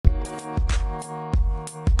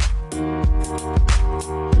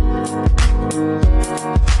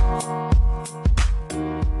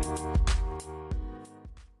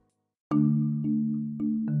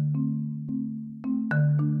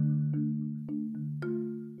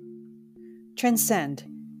Transcend.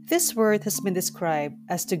 This word has been described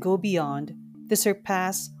as to go beyond, to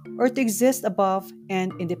surpass, or to exist above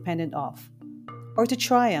and independent of, or to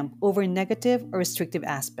triumph over negative or restrictive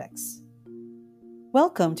aspects.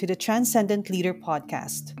 Welcome to the Transcendent Leader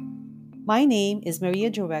Podcast. My name is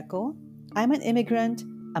Maria Joeco. I'm an immigrant,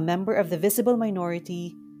 a member of the visible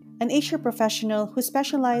minority, an HR professional who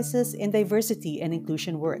specializes in diversity and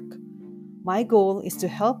inclusion work. My goal is to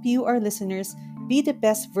help you, our listeners, be the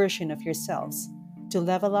best version of yourselves, to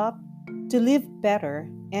level up, to live better,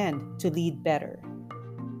 and to lead better.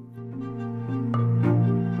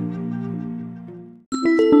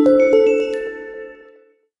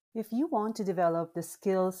 If you want to develop the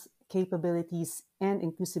skills, capabilities, and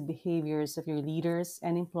inclusive behaviors of your leaders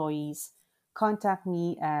and employees, contact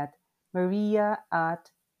me at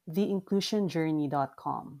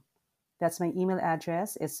maria@theinclusionjourney.com. That's my email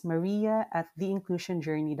address. It's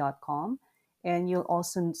maria@theinclusionjourney.com. And you'll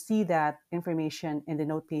also see that information in the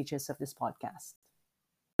note pages of this podcast.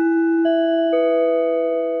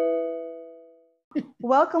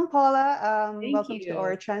 Welcome, Paula. Thank Welcome to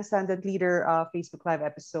our you. Transcendent Leader Facebook Live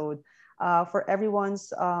episode. For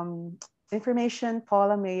everyone's information,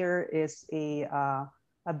 Paula Meyer is a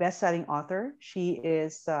best-selling author. She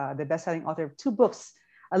is the best-selling author of two books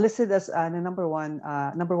listed as the number one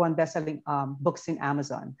best-selling books in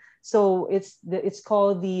Amazon. So it's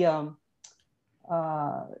called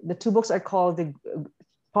the two books are called the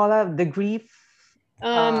Paula the Grief.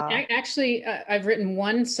 Actually, I've written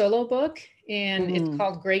one solo book, and it's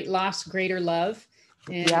called Great Loss, Greater Love.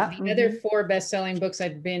 And the other four best-selling books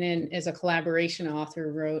I've been in as a collaboration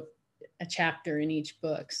author wrote a chapter in each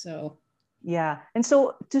book. So yeah, and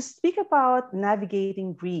so to speak about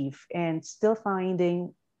navigating grief and still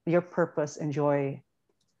finding your purpose and joy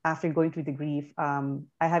after going through the grief, I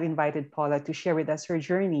have invited Paula to share with us her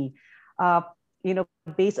journey. Uh,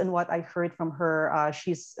 Based on what I heard from her,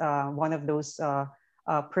 she's one of those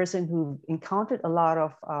person who encountered a lot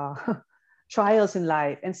of trials in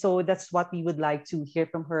life, and so that's what we would like to hear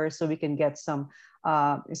from her, so we can get some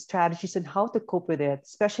strategies on how to cope with it,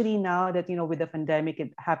 especially now that with the pandemic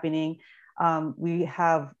happening. We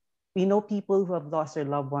know people who have lost their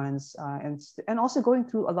loved ones, and also going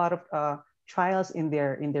through a lot of trials in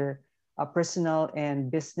their personal and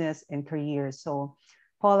business and careers. So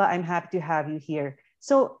Paula, I'm happy to have you here.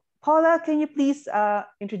 So Paula, can you please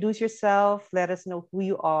introduce yourself? Let us know who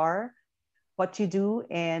you are, what you do,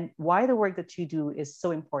 and why the work that you do is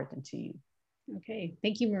so important to you. okay,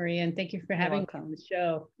 thank you, Maria, and thank you for having me on the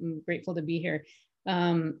show. I'm grateful to be here.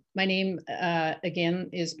 My name again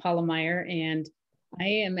is Paula Meyer, and I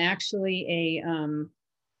am actually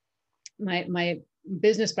my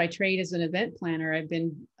business by trade is an event planner. I've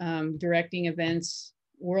been directing events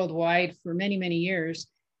worldwide for many years,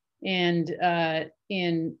 and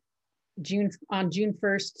on June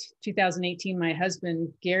 1st, 2018, my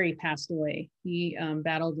husband Gary passed away. He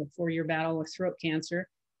battled a 4-year battle with throat cancer,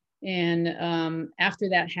 and after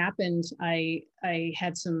that happened, I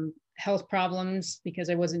had some health problems because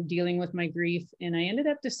I wasn't dealing with my grief, and I ended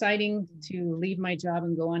up deciding to leave my job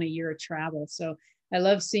and go on a year of travel. So I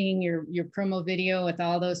love seeing your promo video with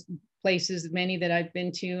all those places, many that I've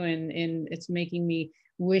been to, and it's making me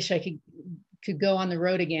wish I could go on the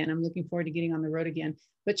road again. I'm looking forward to getting on the road again.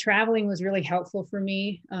 But traveling was really helpful for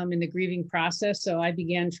me in the grieving process. So I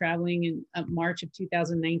began traveling in March of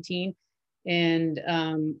 2019, and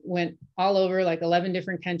went all over, like 11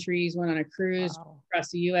 different countries, went on a cruise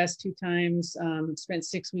across the US 2 times, spent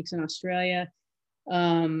 6 weeks in Australia.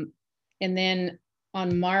 And then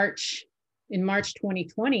in March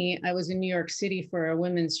 2020, I was in New York City for a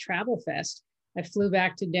women's travel fest. I flew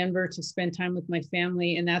back to Denver to spend time with my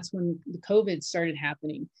family, and that's when the COVID started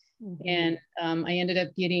happening. And I ended up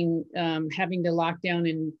having to lock down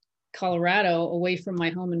in Colorado, away from my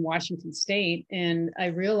home in Washington State. And I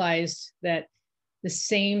realized that the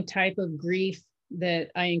same type of grief that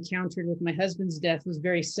I encountered with my husband's death was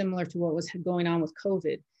very similar to what was going on with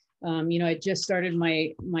COVID. I just started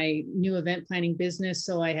my new event planning business,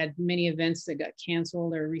 so I had many events that got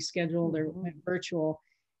canceled or rescheduled or went virtual.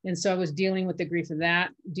 And so I was dealing with the grief of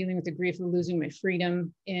that, dealing with the grief of losing my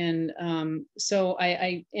freedom. And so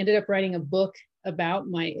I ended up writing a book about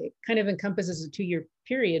kind of encompasses a 2-year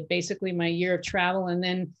period, basically my year of travel, and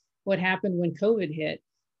then what happened when COVID hit.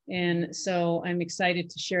 And so I'm excited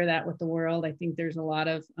to share that with the world. I think there's a lot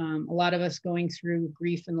of us going through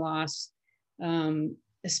grief and loss,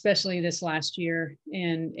 especially this last year.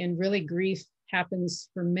 And really grief happens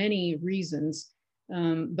for many reasons.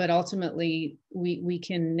 But ultimately, we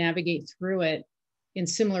can navigate through it in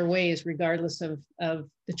similar ways, regardless of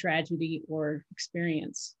the tragedy or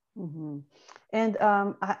experience. Mm-hmm. And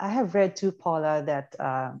I have read too, Paula, that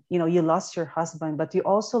you lost your husband, but you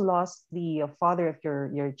also lost the father of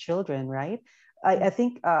your children, right? I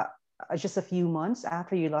think just a few months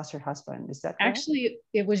after you lost your husband. Is that correct? Actually,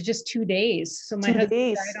 it was just 2 days. So my Two husband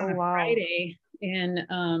days. died Oh on a wow. Friday, and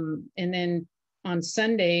then on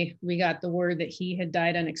Sunday we got the word that he had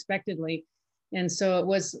died unexpectedly, and so it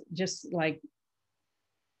was just like,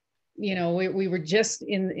 we were just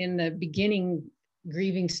in the beginning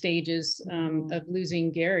grieving stages Mm-hmm. of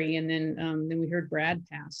losing Gary, and then we heard Brad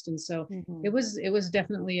passed, and so Mm-hmm. it was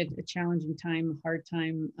definitely a challenging time, a hard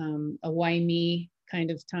time, a why me kind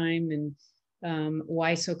of time, and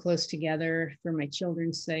why so close together for my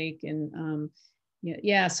children's sake, and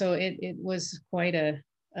yeah, so it was quite a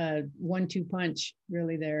 1-2 punch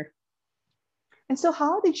really there. And so,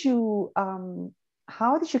 how did you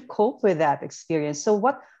cope with that experience? So,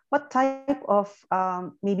 what type of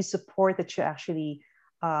maybe support that you actually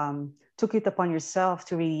took it upon yourself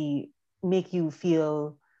to really make you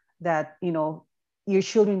feel that your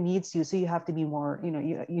children needs you, so you have to be more,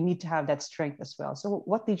 you need to have that strength as well. So,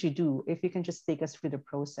 what did you do? If you can just take us through the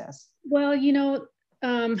process. Well,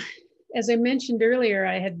 um, as I mentioned earlier,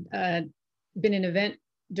 I had been an event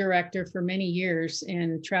director for many years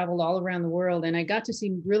and traveled all around the world. And I got to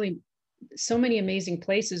see really so many amazing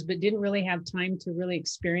places, but didn't really have time to really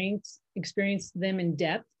experience them in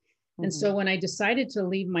depth. And Mm-hmm. so when I decided to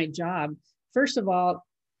leave my job, first of all,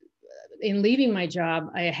 in leaving my job,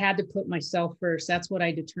 I had to put myself first. That's what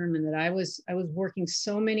I determined, that I was working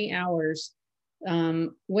so many hours,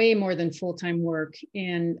 way more than full-time work.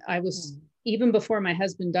 And I was, even before my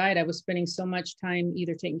husband died, I was spending so much time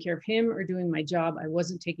either taking care of him or doing my job. I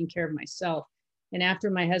wasn't taking care of myself. And after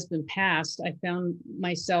my husband passed, I found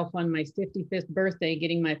myself on my 55th birthday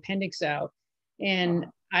getting my appendix out. And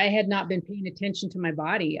I had not been paying attention to my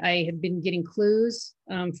body. I had been getting clues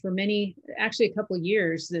for actually a couple of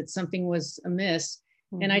years, that something was amiss.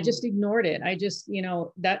 And I Mm-hmm. just ignored it. I just,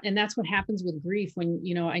 and that's what happens with grief when,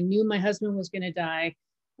 I knew my husband was going to die.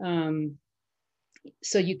 Um,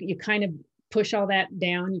 so you kind of push all that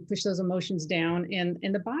down, you push those emotions down, and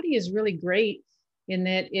the body is really great in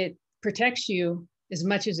that it protects you as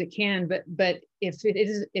much as it can, but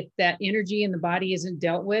if that energy in the body isn't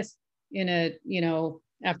dealt with in a,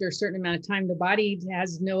 after a certain amount of time, the body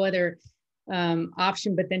has no other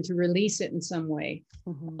option but then to release it in some way.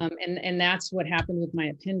 Mm-hmm. And that's what happened with my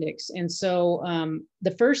appendix. And so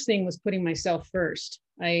the first thing was putting myself first.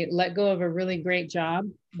 I let go of a really great job,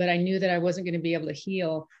 but I knew that I wasn't going to be able to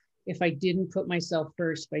heal if I didn't put myself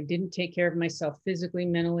first, if I didn't take care of myself physically,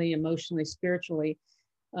 mentally, emotionally, spiritually,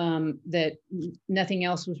 that nothing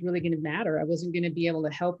else was really going to matter. I wasn't going to be able to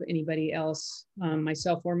help anybody else,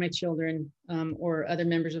 myself or my children, or other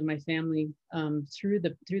members of my family, through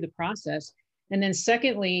the process. And then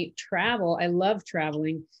secondly, travel. I love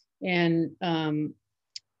traveling. And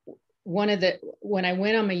when I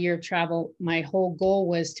went on my year of travel, my whole goal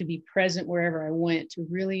was to be present wherever I went, to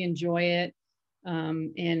really enjoy it,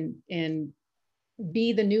 and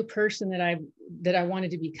be the new person that I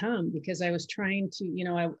wanted to become, because I was trying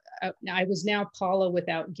to, I was now Paula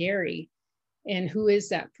without Gary, and who is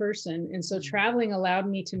that person? And so traveling allowed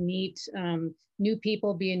me to meet new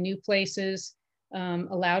people, be in new places,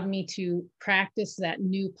 allowed me to practice that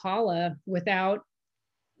new Paula without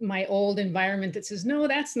my old environment that says, no,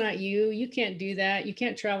 that's not you. You can't do that. You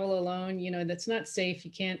can't travel alone. That's not safe.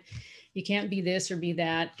 You can't be this or be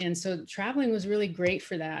that. And so traveling was really great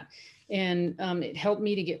for that. And it helped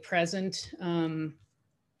me to get present,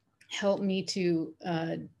 helped me to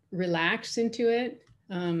relax into it,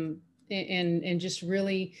 and just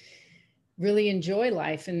really enjoy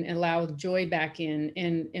life and allow joy back in.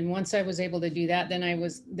 And once I was able to do that, then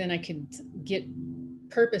I could get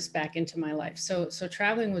purpose back into my life. So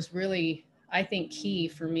traveling was really, I think, key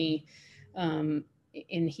for me,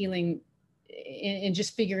 in healing, and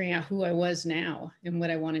just figuring out who I was now and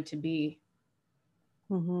what I wanted to be.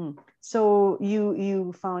 Mm-hmm. So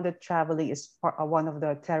you found that traveling is one of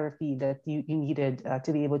the therapy that you needed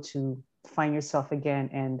to be able to find yourself again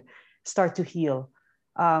and start to heal.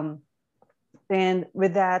 Um, and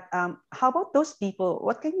with that, how about those people?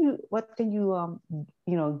 What can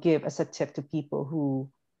you give as a tip to people who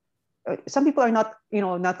some people are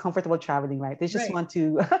not comfortable traveling, right? They just Right. want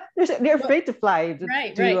to they're Well, afraid to fly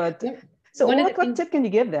right, right. so One of the what things, tip can you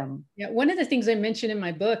give them? yeah, one of the things I mentioned in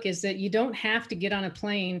my book is that you don't have to get on a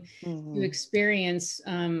plane to Mm-hmm. experience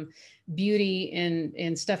beauty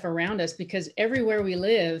and stuff around us, because everywhere we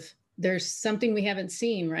live, there's something we haven't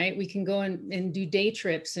seen, right? We can go and do day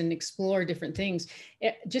trips and explore different things.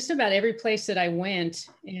 Just about every place that I went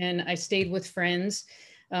and I stayed with friends,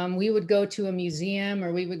 we would go to a museum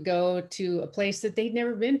or we would go to a place that they'd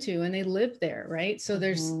never been to and they lived there, right? So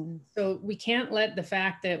Mm-hmm. so we can't let the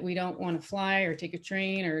fact that we don't want to fly or take a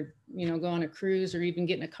train or, go on a cruise or even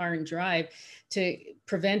get in a car and drive to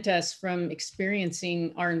prevent us from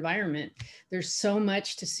experiencing our environment. There's so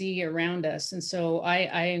much to see around us. And so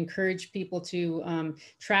I encourage people to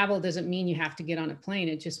travel. Doesn't mean you have to get on a plane.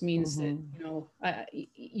 It just means that, Mm-hmm.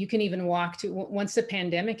 you can even walk to, once the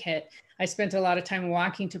pandemic hit, I spent a lot of time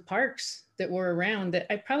walking to parks that were around that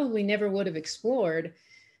I probably never would have explored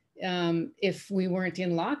if we weren't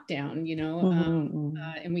in lockdown, Mm-hmm.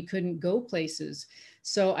 and we couldn't go places.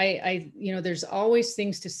 So there's always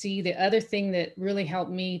things to see. The other thing that really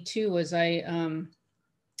helped me too was I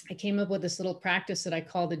came up with this little practice that I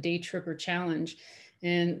call the Day Tripper Challenge.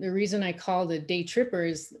 And the reason I call the Day Tripper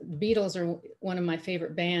is the Beatles are one of my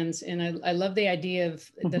favorite bands. And I love the idea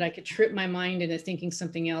of that I could trip my mind into thinking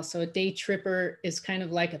something else. So a Day Tripper is kind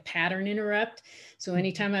of like a pattern interrupt. So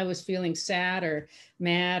anytime I was feeling sad or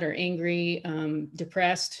mad or angry,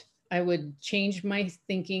 depressed, I would change my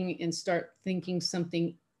thinking and start thinking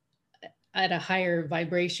something at a higher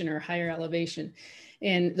vibration or higher elevation.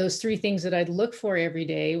 And those three things that I'd look for every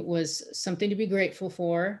day was something to be grateful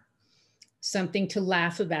for, something to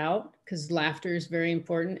laugh about, because laughter is very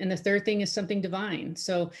important. And the third thing is something divine.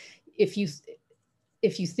 So if you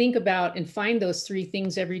if you think about and find those three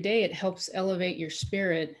things every day, it helps elevate your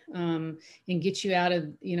spirit, and get you out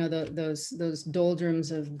of those doldrums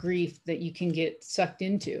of grief that you can get sucked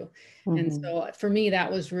into. And Mm-hmm. so for me,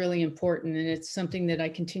 that was really important, and it's something that I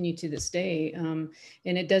continue to this day. And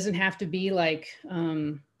it doesn't have to be like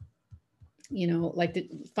like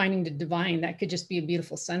finding the divine. That could just be a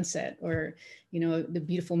beautiful sunset, or the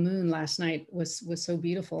beautiful moon last night was so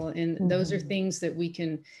beautiful. And those are Mm-hmm. things that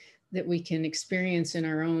we can experience in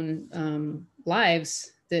our own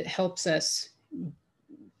lives that helps us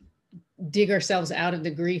dig ourselves out of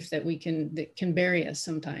the grief that can bury us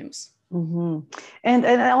sometimes. Mm-hmm. And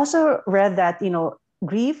I also read that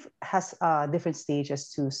grief has different stages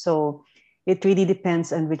too. So it really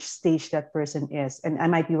depends on which stage that person is. And I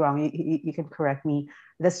might be wrong. You can correct me.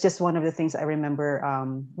 That's just one of the things I remember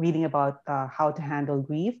reading about how to handle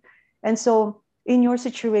grief. And so in your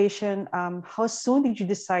situation, how soon did you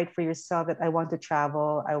decide for yourself that I want to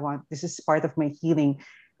travel? This is part of my healing.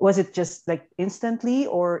 Was it just like instantly,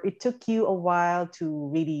 or it took you a while to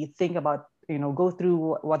really think about, go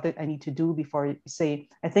through what I need to do before you say,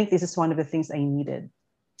 I think this is one of the things I needed?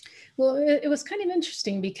 Well, it was kind of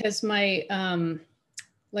interesting because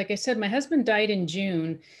like I said, my husband died in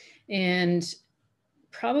June, and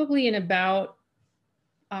probably in about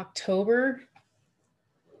October,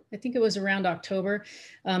 I think it was around October,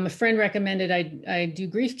 a friend recommended I do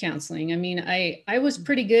grief counseling. I mean, I was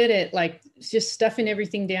pretty good at like just stuffing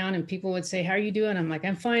everything down, and people would say, "How are you doing?" I'm like,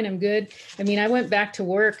 "I'm fine, I'm good." I mean, I went back to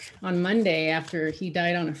work on Monday after he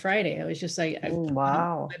died on a Friday. I was just like, Oh,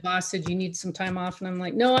 wow. my boss said, "You need some time off," and I'm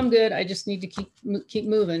like, "No, I'm good. I just need to keep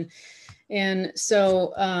moving." And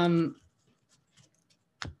so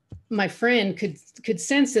my friend could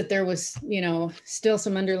sense that there was still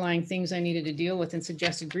some underlying things I needed to deal with, and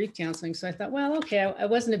suggested grief counseling. So I thought, well, okay, I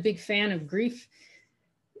wasn't a big fan of grief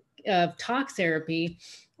talk therapy,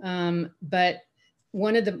 but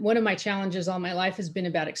one of my challenges all my life has been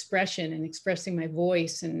about expression and expressing my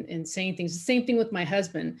voice and saying things. The same thing with my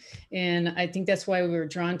husband, and I think that's why we were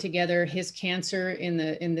drawn together. His cancer in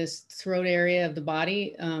this throat area of the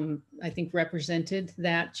body, I think represented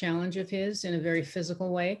that challenge of his in a very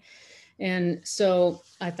physical way. And so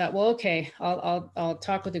I thought, well, okay, I'll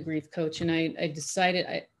talk with a grief coach. And I decided,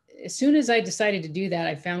 as soon as I decided to do that,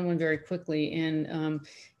 I found one very quickly. And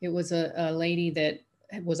it was a lady that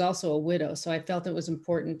was also a widow. So I felt it was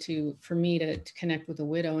important for me to connect with a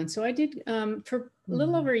widow. And so I did, for a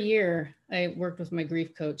little Mm-hmm. over a year, I worked with my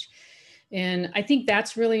grief coach. And I think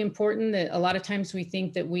that's really important, that a lot of times we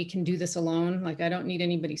think that we can do this alone. Like, I don't need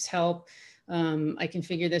anybody's help. I can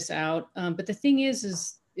figure this out. But the thing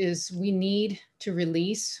is we need to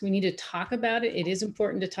release. We need to talk about it. It is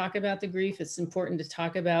important to talk about the grief. It's important to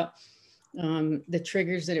talk about the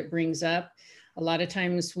triggers that it brings up. A lot of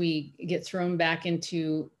times we get thrown back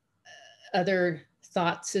into other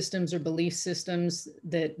thought systems or belief systems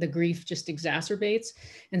that the grief just exacerbates.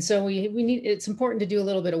 And so it's important to do a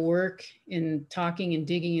little bit of work in talking and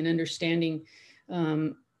digging and understanding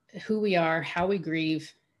who we are, how we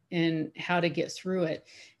grieve, and how to get through it.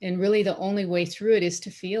 And really the only way through it is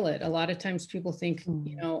to feel it. A lot of times people think,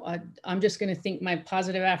 I'm just going to think my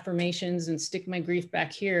positive affirmations and stick my grief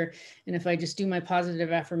back here. And if I just do my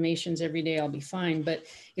positive affirmations every day, I'll be fine. But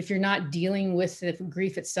if you're not dealing with the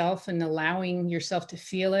grief itself and allowing yourself to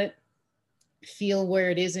feel it, feel where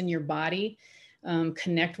it is in your body,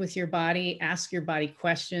 connect with your body, ask your body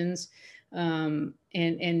questions,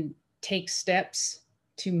 and take steps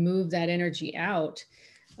to move that energy out.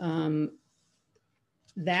 Um,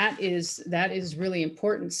 that is really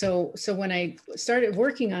important. So when I started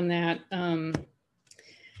working on that,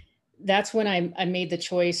 that's when I made the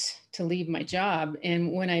choice to leave my job.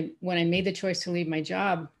 And when I made the choice to leave my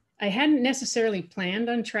job, I hadn't necessarily planned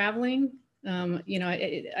on traveling.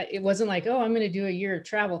 It wasn't like, oh, I'm going to do a year of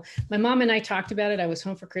travel. My mom and I talked about it. I was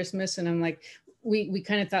home for Christmas, and I'm like, we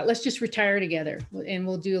kind of thought, let's just retire together, and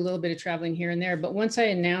we'll do a little bit of traveling here and there. But once I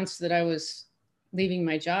announced that I was leaving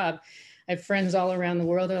my job, I have friends all around the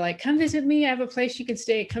world. They're like, come visit me. I have a place you can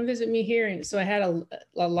stay. Come visit me here. And so I had a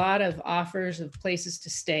lot of offers of places to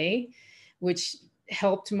stay, which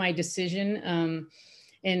helped my decision.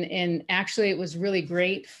 And actually, it was really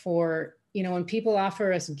great for, when people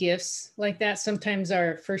offer us gifts like that, sometimes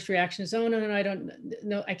our first reaction is, oh, no, I don't,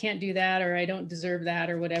 no, I can't do that, or I don't deserve that,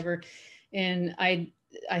 or whatever. And I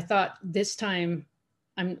thought, this time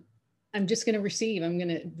I'm just going to receive. I'm going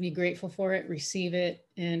to be grateful for it, receive it,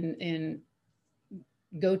 and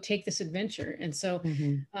go take this adventure. And so,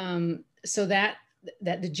 so that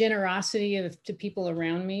the generosity to people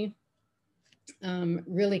around me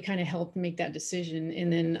really kind of helped make that decision.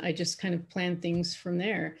 And then I just kind of planned things from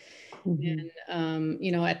there. And,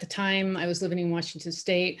 at the time I was living in Washington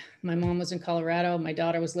State, my mom was in Colorado, my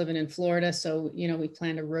daughter was living in Florida. So, we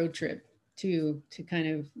planned a road trip to kind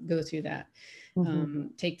of go through that,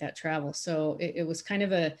 take that travel. So it was kind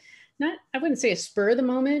of I wouldn't say a spur of the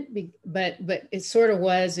moment, but it sort of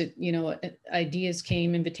was, ideas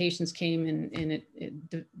came, invitations came, and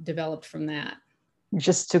it developed from that. You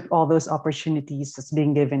just took all those opportunities that's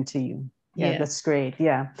being given to you. Yeah, that's great.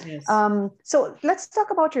 Yeah. Yes. So let's talk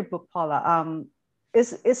about your book, Paula.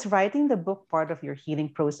 Is writing the book part of your healing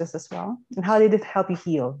process as well? And how did it help you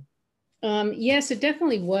heal? Yes, it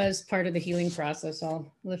definitely was part of the healing process.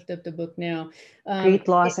 I'll lift up the book now. Great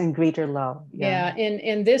loss and greater love. Yeah.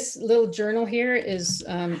 And this little journal here is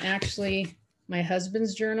actually my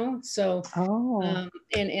husband's journal. So,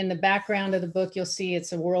 in the background of the book, you'll see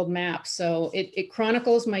it's a world map. So it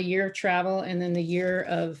chronicles my year of travel, and then the year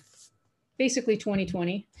of basically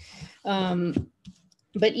 2020.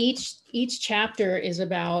 But each chapter is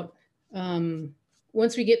about,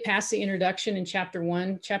 once we get past the introduction in chapter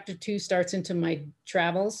 1, chapter 2 starts into my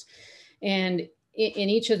travels. And in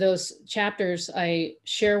each of those chapters, I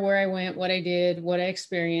share where I went, what I did, what I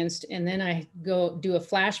experienced. And then I go do a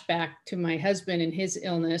flashback to my husband and his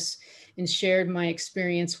illness, and shared my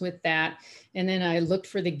experience with that. And then I looked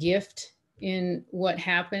for the gift in what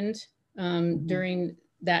happened during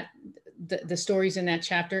that, the stories in that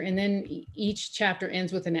chapter. And then each chapter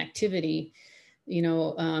ends with an activity,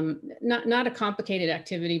 not a complicated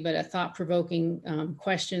activity, but a thought-provoking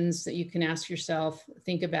questions that you can ask yourself,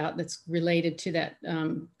 think about, that's related to that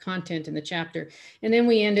content in the chapter. And then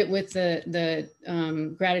we end it with the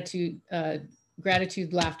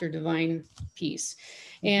gratitude, laughter, divine peace.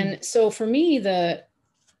 And so for me,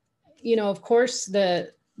 of course,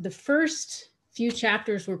 the first few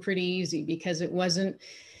chapters were pretty easy, because it wasn't,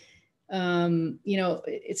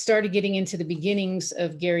 it started getting into the beginnings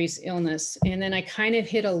of Gary's illness. And then I kind of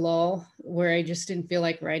hit a lull where I just didn't feel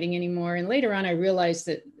like writing anymore. And later on, I realized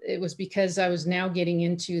that it was because I was now getting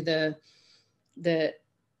into the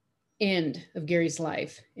end of Gary's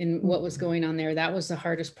life and what was going on there. That was the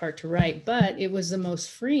hardest part to write, but it was the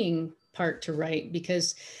most freeing part to write,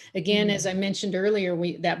 because again, as I mentioned earlier,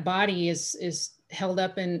 that body is held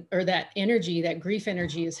up or that energy, that grief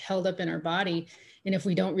energy is held up in our body. And if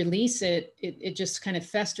we don't release it, it just kind of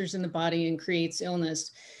festers in the body and creates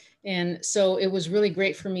illness. And so it was really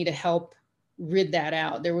great for me to help rid that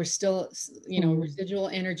out. There were still, residual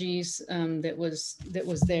energies that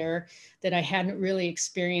was there that I hadn't really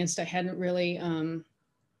experienced. I hadn't really,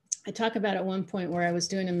 I talk about at one point where I was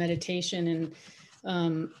doing a meditation,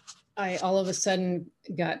 and I all of a sudden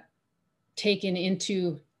got taken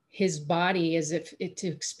into his body as if to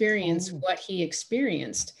experience what he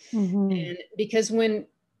experienced. And because when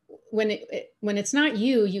it's not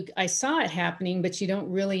you, I saw it happening, but you don't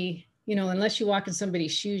really, unless you walk in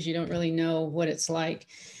somebody's shoes, you don't really know what it's like.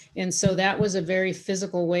 And so that was a very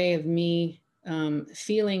physical way of me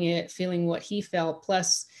feeling what he felt,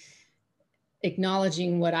 plus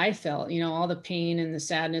acknowledging what I felt, all the pain and the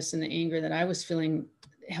sadness and the anger that I was feeling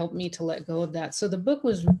helped me to let go of that. So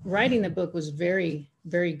writing the book was very,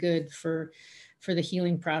 very good for the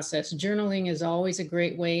healing process. Journaling is always a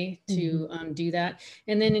great way to do that.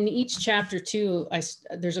 And then in each chapter too,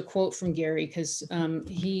 there's a quote from Gary, because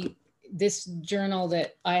this journal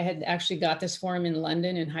that I had actually got this for him in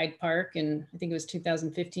London in Hyde Park, and I think it was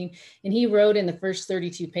 2015. And he wrote in the first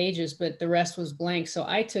 32 pages, but the rest was blank. So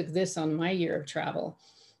I took this on my year of travel,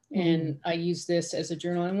 and I used this as a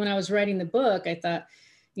journal. And when I was writing the book, I thought,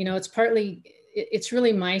 it's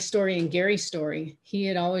really my story and Gary's story. He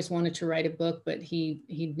had always wanted to write a book, but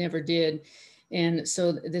he never did. And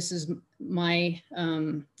so this is my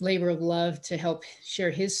labor of love to help share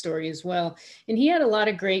his story as well. And he had a lot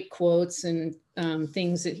of great quotes and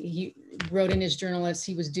things that he wrote in his journal as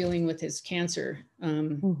he was dealing with his cancer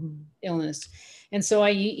illness. And so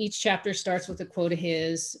each chapter starts with a quote of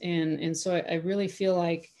his. And so I really feel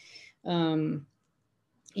like,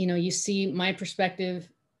 you see my perspective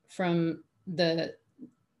from the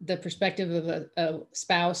perspective of a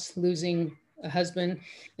spouse losing a husband,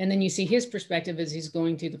 and then you see his perspective as he's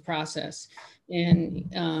going through the process.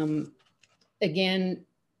 And again,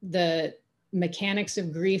 the mechanics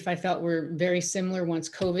of grief I felt were very similar once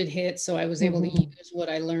COVID hit. So I was able to use what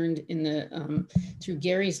I learned in the through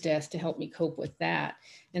Gary's death to help me cope with that.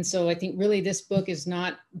 And so I think really this book is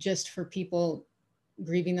not just for people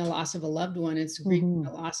grieving the loss of a loved one, it's grieving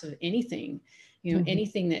the loss of anything,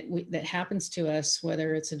 anything that happens to us,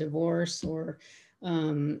 whether it's a divorce or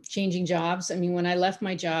changing jobs. I mean, when I left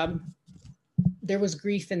my job, there was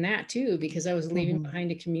grief in that too, because I was leaving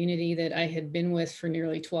behind a community that I had been with for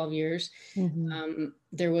nearly 12 years.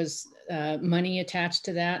 There was money attached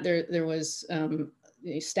to that. There was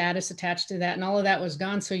status attached to that, and all of that was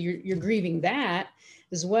gone. So you're grieving that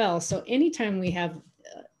as well. So anytime we have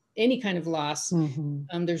any kind of loss,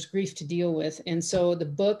 there's grief to deal with. And so the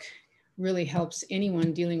book really helps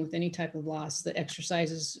anyone dealing with any type of loss. The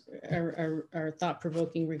exercises are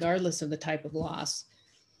thought-provoking regardless of the type of loss.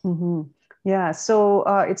 Yeah, so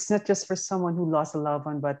it's not just for someone who lost a loved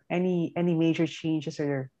one, but any major changes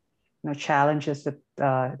or challenges that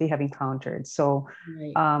they have encountered. So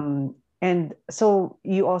and so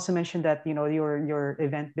you also mentioned that your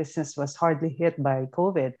event business was hardly hit by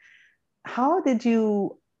COVID. How did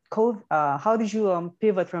you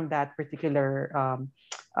pivot from that particular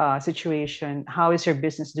situation? How is your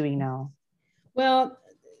business doing now? Well,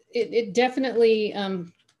 it definitely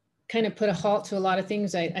kind of put a halt to a lot of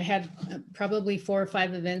things. I had probably 4 or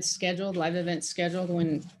 5 events scheduled, live events scheduled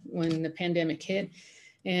when the pandemic hit.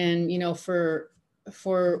 And,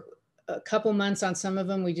 for a couple months on some of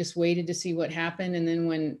them, we just waited to see what happened. And then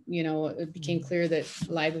when, it became clear that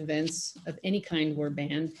live events of any kind were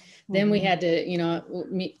banned, then we had to,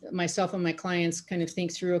 myself and my clients kind of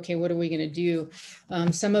think through, okay, what are we going to do?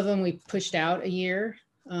 Some of them we pushed out a year.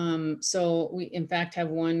 So we in fact have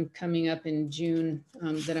one coming up in June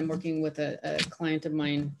that I'm working with a client of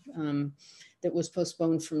mine that was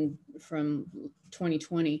postponed from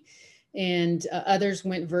 2020, and others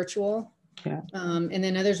went virtual. Yeah. And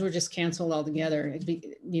then others were just canceled altogether,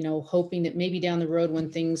 hoping that maybe down the road when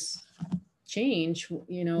things change,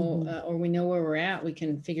 or we know where we're at, we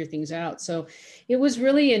can figure things out. So it was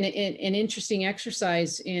really an interesting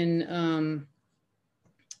exercise in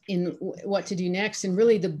what to do next. And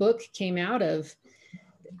really the book came out of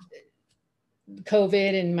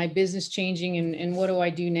COVID and my business changing and what do I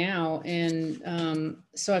do now? And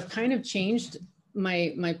so I've kind of changed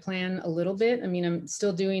my plan a little bit. I mean, I'm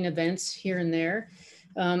still doing events here and there.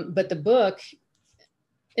 But the book,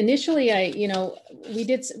 initially we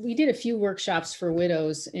did a few workshops for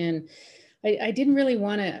widows, and I didn't really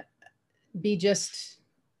want to be just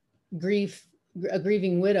a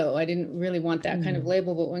grieving widow. I didn't really want that kind of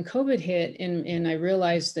label. But when COVID hit and I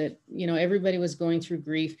realized that, everybody was going through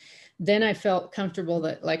grief, then I felt comfortable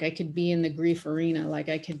that like I could be in the grief arena, like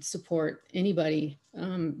I could support anybody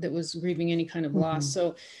that was grieving any kind of loss.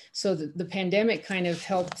 So the pandemic kind of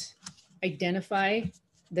helped identify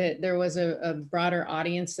that there was a broader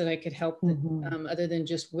audience that I could help other than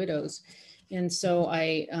just widows. And so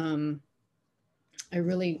I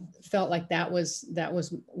really felt like that was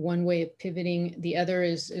one way of pivoting. The other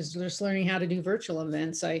is just learning how to do virtual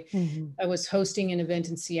events. I was hosting an event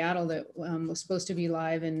in Seattle that was supposed to be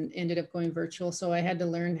live and ended up going virtual. So I had to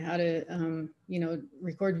learn how to,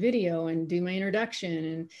 record video and do my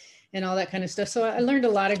introduction and all that kind of stuff. So I learned a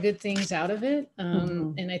lot of good things out of it.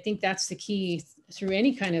 And I think that's the key through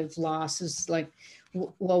any kind of loss is like,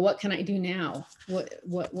 well, what can I do now?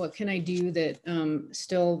 What can I do that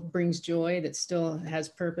still brings joy, that still has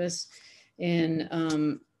purpose? And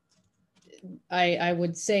I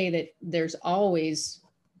would say that there's always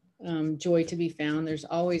joy to be found. There's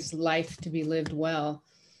always life to be lived well.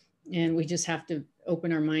 And we just have to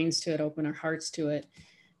open our minds to it, open our hearts to it,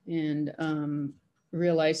 and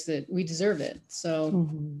realize that we deserve it. So.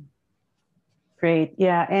 Great.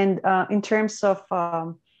 Yeah. And in terms of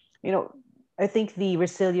you know, I think the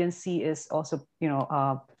resiliency is also,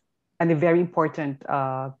 and a very important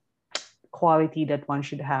quality that one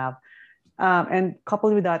should have. And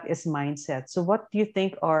coupled with that is mindset. So, what do you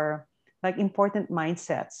think are like important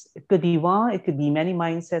mindsets? It could be one, it could be many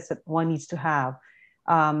mindsets that one needs to have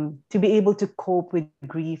to be able to cope with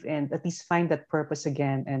grief and at least find that purpose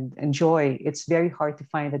again and joy. It's very hard to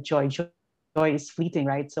find that joy. Joy is fleeting,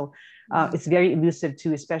 right? So, Mhm. it's very elusive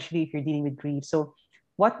too, especially if you're dealing with grief. So,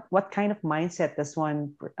 what kind of mindset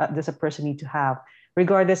does a person need to have,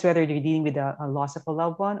 regardless whether they're dealing with a loss of a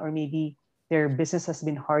loved one or maybe their business has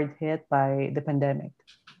been hard hit by the pandemic?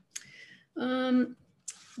 Um,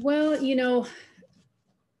 well,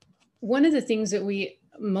 one of the things that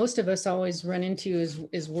most of us always run into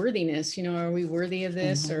is worthiness. Are we worthy of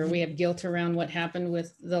this, or we Mhm. have guilt around what happened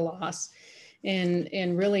with the loss, and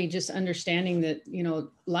really just understanding that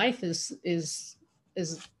life is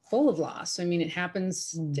full of loss. I mean, it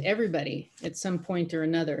happens to Mm. everybody at some point or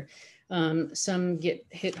another. Some get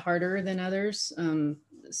hit harder than others.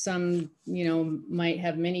 Some might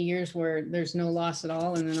have many years where there's no loss at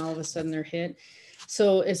all, and then all of a sudden they're hit.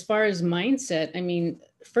 So as far as mindset, I mean,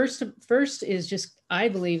 first is just, I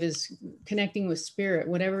believe, is connecting with spirit,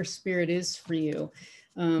 whatever spirit is for you,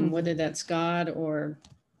 whether Mhm. that's God or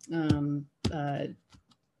um, uh,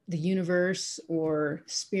 the universe or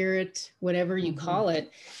spirit, whatever you Mhm. call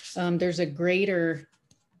it. There's a greater,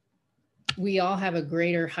 we all have a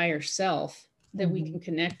greater higher self that we can Mhm.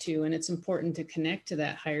 connect to, and it's important to connect to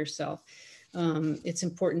that higher self. It's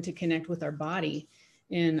important to connect with our body,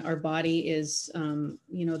 and our body is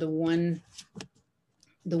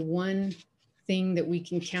the one thing that we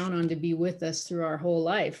can count on to be with us through our whole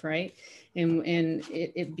life, right? And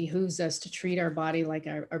it behooves us to treat our body like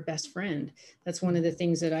our best friend. That's one of the Mhm.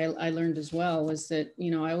 things that I learned as well, was that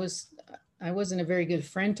I wasn't a very good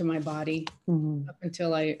friend to my body Mhm. up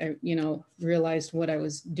until I realized what I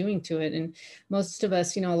was doing to it. And most of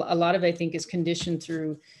us, a lot of, I think, is conditioned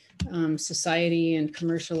through society and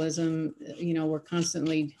commercialism. We're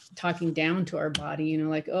constantly talking down to our body,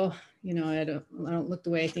 like, oh, I don't look the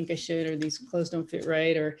way I think I should, or these clothes don't fit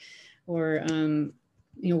right, or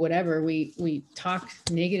whatever. We talk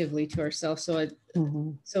negatively to ourselves.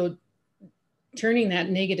 Mhm. So turning that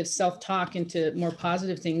negative self-talk into more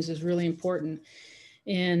positive things is really important.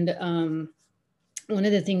 And one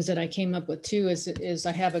of the things that I came up with too is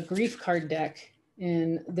I have a grief card deck,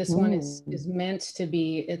 and this one is Mm. is meant to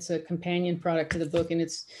be. It's a companion product to the book, and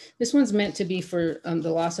this one's meant to be for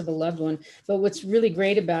the loss of a loved one. But what's really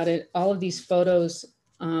great about it, all of these photos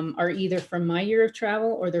are either from my year of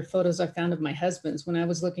travel, or they're photos I found of my husband's. When I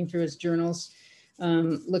was looking through his journals,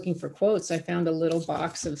 looking for quotes, I found a little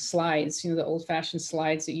box of slides, the old-fashioned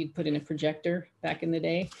slides that you'd put in a projector back in the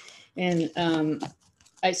day. And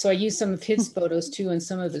I used some of his photos too, and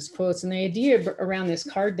some of his quotes. And the idea around this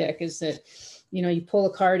card deck is that, you pull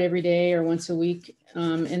a card every day or once a week,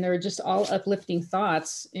 and they're just all uplifting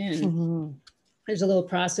thoughts. And Mhm. there's a little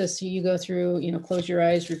process you go through. Close your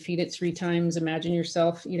eyes, repeat it 3 times, imagine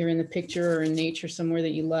yourself either in the picture or in nature somewhere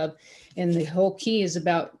that you love. And the whole key is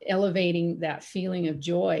about elevating that feeling of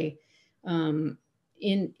joy um,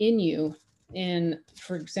 in you. And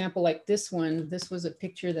for example, like this one, this was a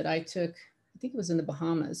picture that I took, I think it was in the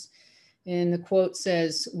Bahamas. And the quote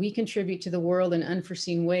says, "We contribute to the world in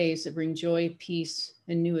unforeseen ways that bring joy, peace,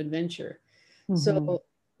 and new adventure." Mhm. So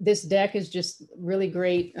this deck is just really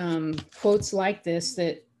great quotes like this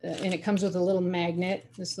and it comes with a little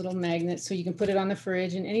magnet, this little magnet, so you can put it on the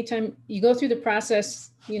fridge. And anytime you go through the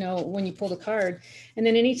process, when you pull the card, and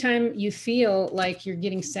then anytime you feel like you're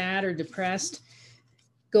getting sad or depressed,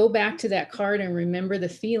 go back to that card and remember the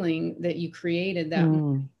feeling that you created that,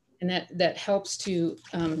 Mm. and that helps to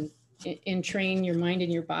entrain your mind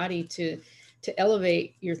and your body to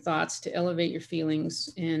elevate your thoughts, to elevate your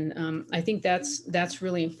feelings. And I think that's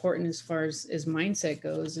really important as far as mindset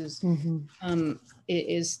goes. Mhm. Um,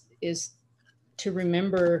 is to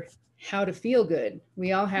remember how to feel good.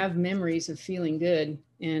 We all have memories of feeling good,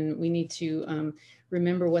 and we need to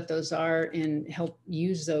remember what those are and help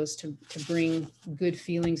use those to bring good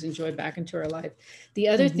feelings and joy back into our life. The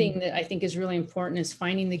other thing Mhm. that I think is really important is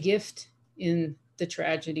finding the gift in the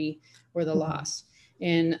tragedy or the Mhm. loss.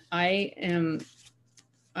 And I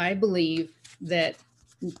believe that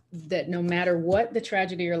no matter what the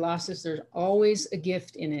tragedy or loss is, there's always a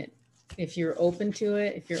gift in it. If you're open to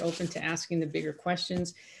it, if you're open to asking the bigger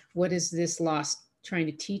questions, what is this loss trying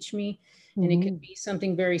to teach me? And it could Mhm. be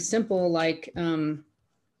something very simple, like,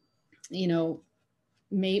 you know,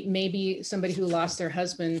 maybe somebody who lost their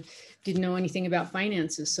husband didn't know anything about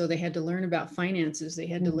finances, so they had to learn about finances. They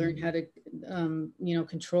had to learn Mhm. how to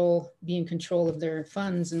be in control of their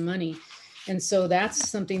funds and money. And so that's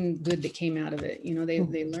something good that came out of it.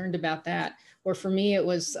 They learned about that. Or for me, it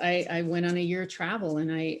was, I went on a year of travel,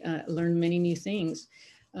 and I learned many new things.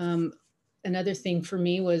 Um, Another thing for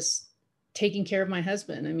me was taking care of my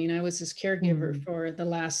husband. I mean, I was his caregiver for the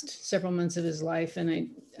last several months of his life, and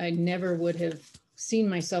I never would have seen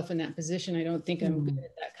myself in that position. I don't think I'm good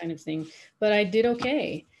at that kind of thing, but I did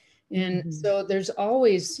okay. And so there's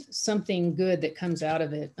always something good that comes out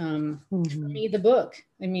of it. For me, the book.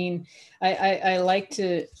 I mean, I like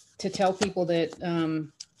to tell people that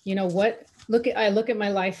I look at my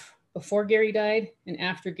life before Gary died and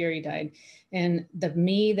after Gary died, and the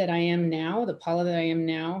me that I am now, the Paula that I am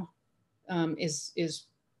now, is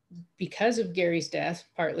because of Gary's death,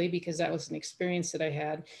 partly because that was an experience that I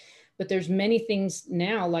had. But there's many things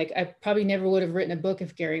now, like I probably never would have written a book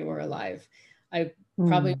if Gary were alive. I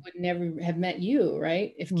probably would never have met you,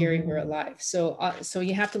 right, if Gary were alive. So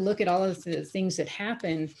you have to look at all of the things that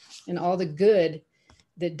happen and all the good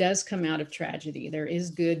that does come out of tragedy. There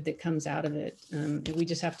is good that comes out of it. And we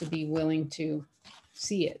just have to be willing to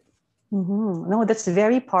see it. No, that's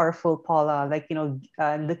very powerful, Paula. Like,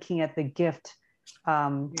 looking at the gift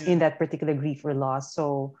in that particular grief or loss.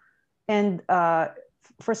 So, and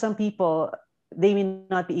for some people, they may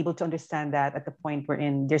not be able to understand that at the point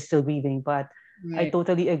wherein they're still grieving. But I Right.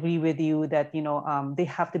 totally agree with you that, they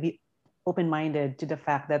have to be open-minded to the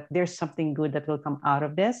fact that there's something good that will come out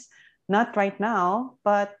of this. Not right now,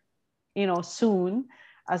 but soon,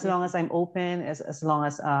 as long as I'm open, as long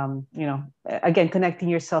as again, connecting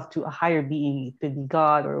yourself to a higher being, it could be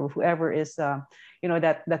God or whoever is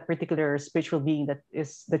that particular spiritual being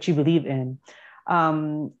that you believe in.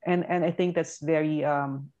 And I think that's very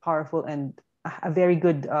powerful and a very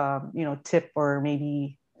good tip, or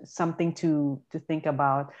maybe something to think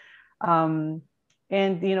about. um,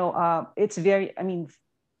 and it's very, I mean,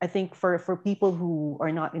 I think for people who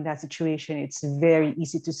are not in that situation, it's very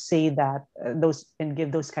easy to say that those and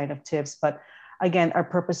give those kind of tips. But again, our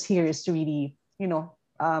purpose here is to really,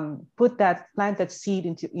 plant that seed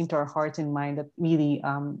into our hearts and mind that really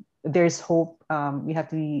there's hope. We have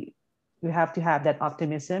to have that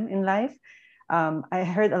optimism in life. I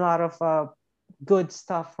heard a lot of good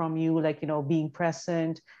stuff from you, like being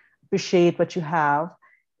present, appreciate what you have,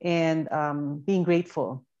 and being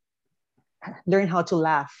grateful, learn how to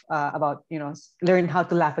laugh about learn how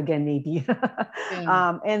to laugh again, maybe.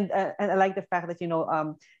 Yeah. And I like the fact that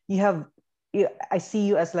you have I see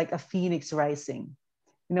you as like a phoenix rising.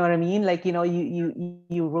 You know what I mean? Like,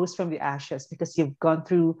 you rose from the ashes because you've gone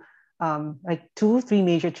through like 2 3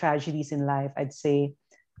 major tragedies in life, I'd say.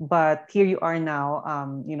 But here you are now.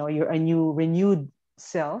 You're a new renewed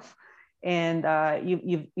self. And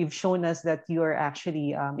you've shown us that you are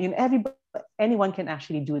actually anyone can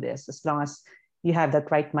actually do this, as long as you have that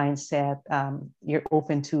right mindset. You're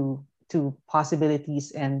open to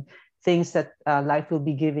possibilities and things that life will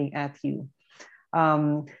be giving at you.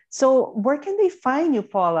 So where can they find you,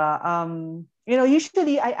 Paula?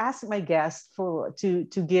 Usually I ask my guests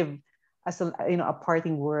to give us a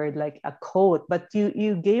parting word, like a quote. But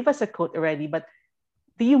you gave us a quote already. But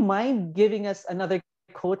do you mind giving us another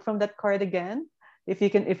quote from that card again? If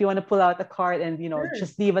you want to pull out a card and Sure.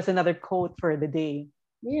 just leave us another quote for the day.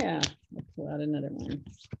 Yeah. I'll pull out another one.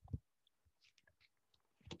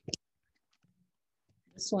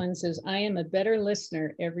 This one says, I am a better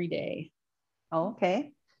listener every day. Oh,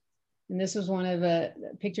 okay. And this was one of the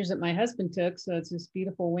pictures that my husband took. So it's this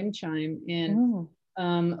beautiful wind chime. And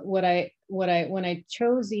Mm, when I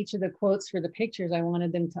chose each of the quotes for the pictures, I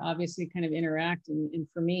wanted them to obviously kind of interact. And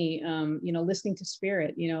for me, listening to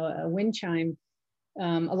spirit, a wind chime.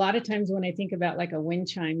 A lot of times when I think about like a wind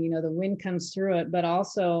chime, the wind comes through it, but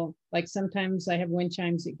also like sometimes I have wind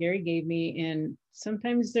chimes that Gary gave me, and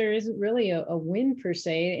sometimes there isn't really a wind per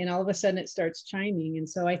se, and all of a sudden it starts chiming. And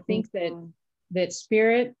so I think that mm,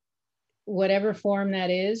 spirit, whatever form that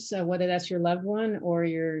is, whether that's your loved one or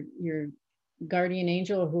your guardian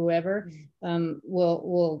angel or whoever,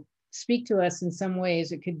 will speak to us in some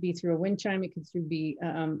ways. It could be through a wind chime, it could be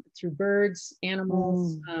through birds,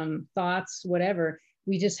 animals, mm, thoughts, whatever.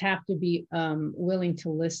 We just have to be willing to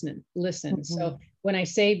listen. mm, So when I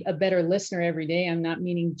say a better listener every day, I'm not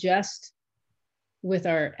meaning just with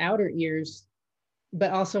our outer ears,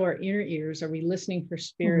 but also our inner ears. Are we listening for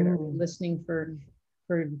spirit? Are we mm, listening for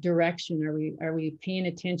direction? Are we paying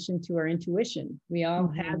attention to our intuition? We all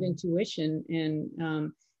have mm, intuition,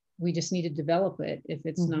 and we just need to develop it if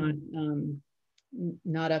it's mm,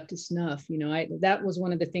 not up to snuff. That was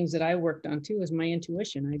one of the things that I worked on too, is my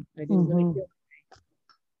intuition. I didn't really mm. feel.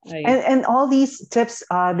 I And all these tips,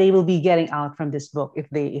 they will be getting out from this book if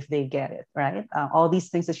they get it right. All these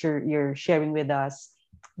things that you're sharing with us,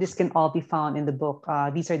 this can all be found in the book.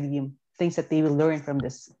 These are the things that they will learn from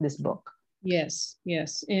this book. Yes,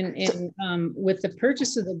 yes, and So, with the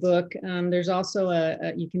purchase of the book, there's also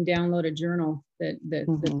you can download a journal that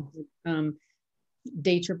mhm.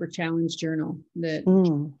 Day Tripper Challenge journal that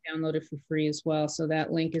Mm, downloaded for free as well. So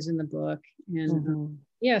that link is in the book, and mhm.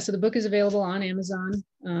 yeah, so the book is available on Amazon.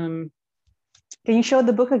 Can you show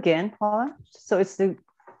the book again, Paula? So it's the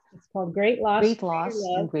It's called Great Loss, Great Greater Loss and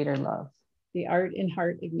Love: Greater Love. The Art and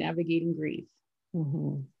Heart of Navigating Grief.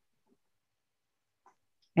 Mhm.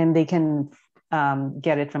 And they can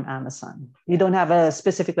get it from Amazon. You Yeah. don't have a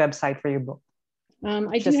specific website for your book,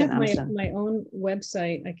 I do just in have Amazon. my own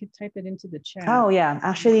website. I could type it into the chat. Oh yeah,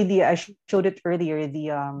 actually, the I showed it earlier. The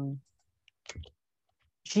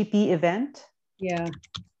GP event. Yeah.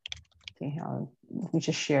 Okay, let me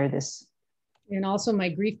just share this. And also my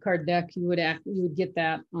grief card deck, you would get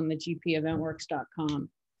that on the gpeventworks.com.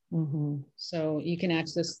 Mhm. So you can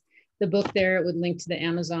access the book there. It would link to the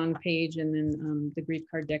Amazon page, and then the grief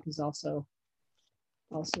card deck is also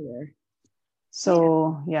there. Yeah.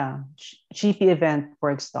 So yeah,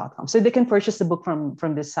 gpeventworks.com. So they can purchase the book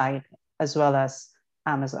from this site as well as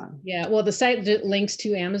Amazon. Yeah. Well, the site links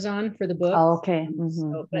to Amazon for the book. Oh, okay.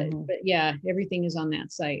 So, Mm-hmm. but yeah, everything is on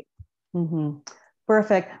that site. Mm-hmm.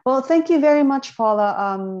 Perfect. Well, thank you very much, Paula.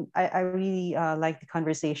 I really like the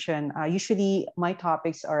conversation. Usually, my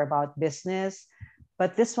topics are about business,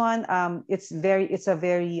 but this one, it's a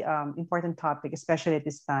very important topic, especially at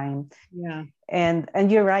this time. Yeah. And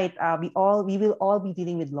you're right. We will all be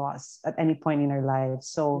dealing with loss at any point in our lives.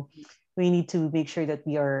 So we need to make sure that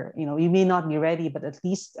we are, we may not be ready, but at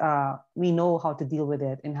least we know how to deal with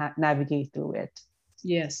it and navigate through it.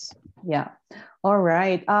 Yes. Yeah. All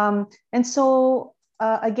right. And so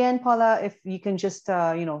again, Paula, if you can just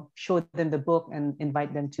show them the book and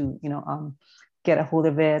invite them to get a hold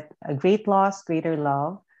of it. A Great Loss, Greater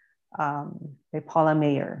Love, by Paula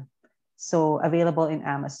Meyer. So available in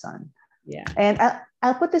Amazon. Yeah. And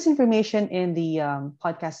I'll put this information in the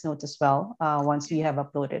podcast notes as well once we have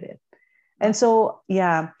uploaded it. And Awesome. so,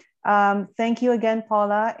 yeah, thank you again,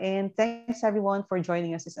 Paula. And thanks everyone for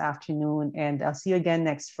joining us this afternoon. And I'll see you again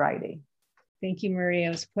next Friday. Thank you, Maria. It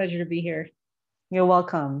was a pleasure to be here. You're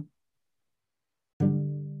welcome.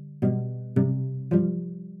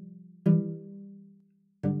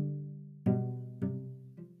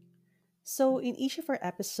 So, in each of our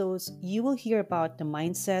episodes, you will hear about the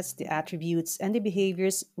mindsets, the attributes, and the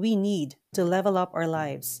behaviors we need to level up our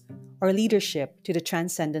lives, our leadership to the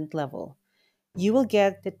transcendent level. You will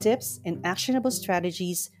get the tips and actionable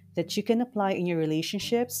strategies that you can apply in your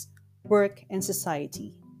relationships, work, and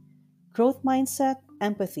society. Growth mindset,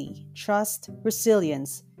 empathy, trust,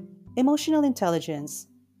 resilience, emotional intelligence,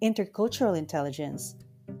 intercultural intelligence,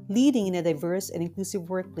 leading in a diverse and inclusive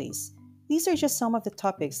workplace. These are just some of the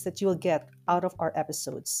topics that you will get out of our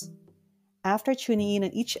episodes. After tuning in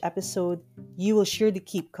on each episode, you will surely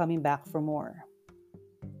keep coming back for more.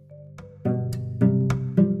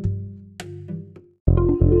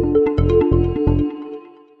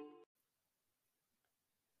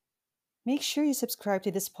 Make sure you subscribe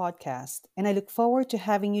to this podcast, and I look forward to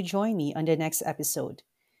having you join me on the next episode.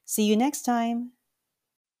 See you next time.